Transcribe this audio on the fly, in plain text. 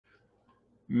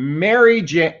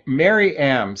Mary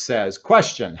M says,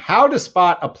 question, how to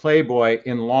spot a playboy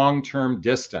in long-term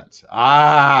distance?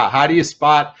 How do you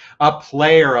spot a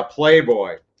player, a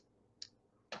playboy?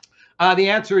 The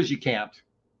answer is you can't.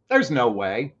 There's no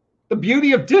way. The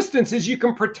beauty of distance is you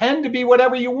can pretend to be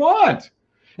whatever you want.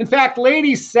 In fact,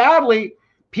 ladies, sadly,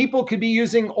 people could be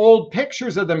using old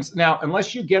pictures of them. Now,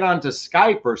 unless you get onto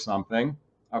Skype or something,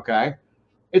 okay,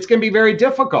 it's going to be very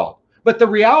difficult. But the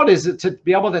reality is that to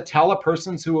be able to tell a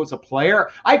person who is a player,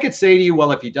 I could say to you,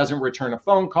 well, if he doesn't return a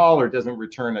phone call or doesn't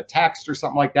return a text or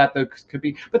something like that, that could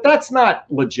be, but that's not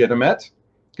legitimate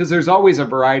because there's always a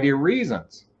variety of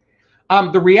reasons.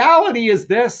 The reality is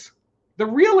this. The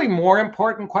really more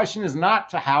important question is not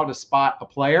to how to spot a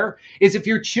player, is if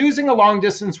you're choosing a long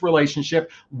distance relationship,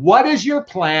 what is your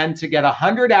plan to get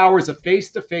 100 hours of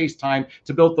face-to-face time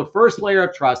to build the first layer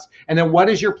of trust? And then what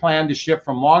is your plan to shift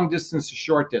from long distance to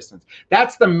short distance?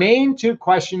 That's the main two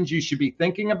questions you should be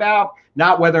thinking about,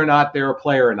 not whether or not they're a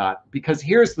player or not. Because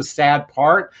here's the sad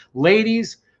part,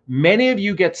 ladies, many of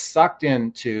you get sucked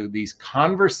into these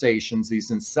conversations, these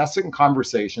incessant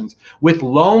conversations with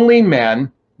lonely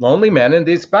men. And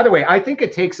this, by the way, I think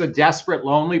it takes a desperate,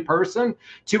 lonely person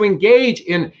to engage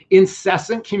in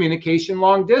incessant communication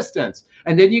long distance.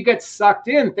 And then you get sucked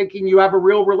in thinking you have a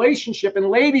real relationship.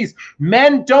 And ladies,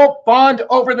 men don't bond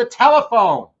over the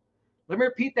telephone. Let me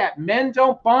repeat that. Men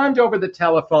don't bond over the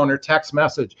telephone or text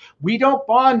message. We don't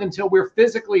bond until we're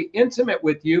physically intimate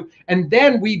with you. And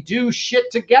then we do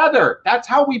shit together. That's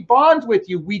how we bond with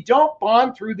you. We don't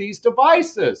bond through these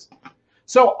devices.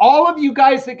 So all of you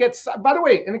guys that get, by the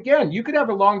way, and again, you could have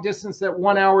a long distance that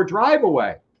 1 hour drive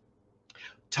away.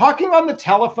 Talking on the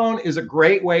telephone is a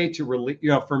great way to,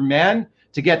 for men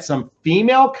to get some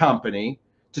female company,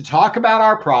 to talk about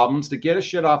our problems, to get a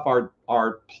shit off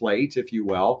our plate, if you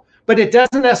will. But it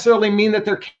doesn't necessarily mean that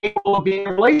they're capable of being in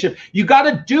a relationship. You got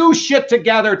to do shit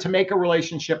together to make a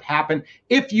relationship happen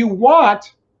if you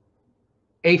want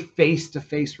a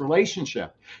face-to-face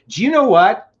relationship. Do you know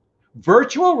what?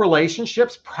 Virtual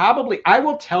relationships probably, I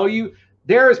will tell you,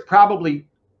 there is probably,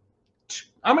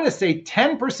 I'm going to say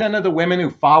 10% of the women who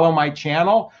follow my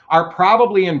channel are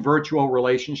probably in virtual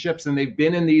relationships, and they've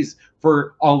been in these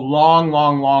for a long,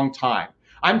 long, long time.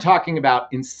 I'm talking about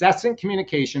incessant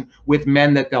communication with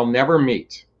men that they'll never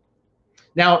meet.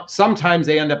 Now, sometimes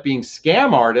they end up being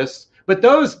scam artists, but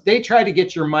those, they try to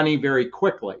get your money very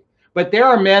quickly. But there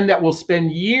are men that will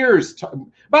spend years.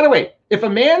 By the way, if a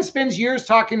man spends years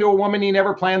talking to a woman he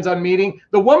never plans on meeting,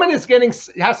 the woman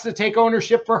has to take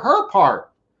ownership for her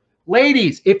part.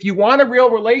 Ladies, if you want a real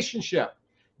relationship,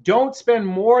 don't spend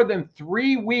more than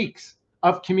 3 weeks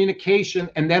of communication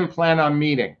and then plan on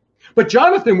meeting. But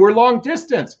Jonathan, we're long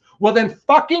distance. Well, then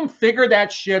fucking figure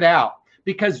that shit out,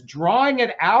 because drawing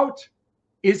it out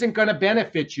isn't going to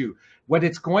benefit you. What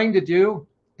it's going to do,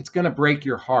 it's going to break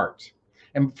your heart.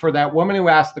 And for that woman who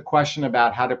asked the question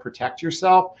about how to protect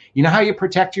yourself, you know how you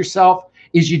protect yourself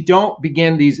is you don't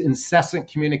begin these incessant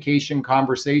communication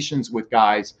conversations with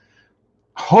guys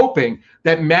hoping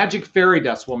that magic fairy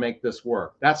dust will make this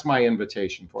work. That's my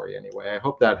invitation for you anyway. I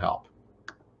hope that helped.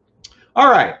 All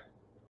right.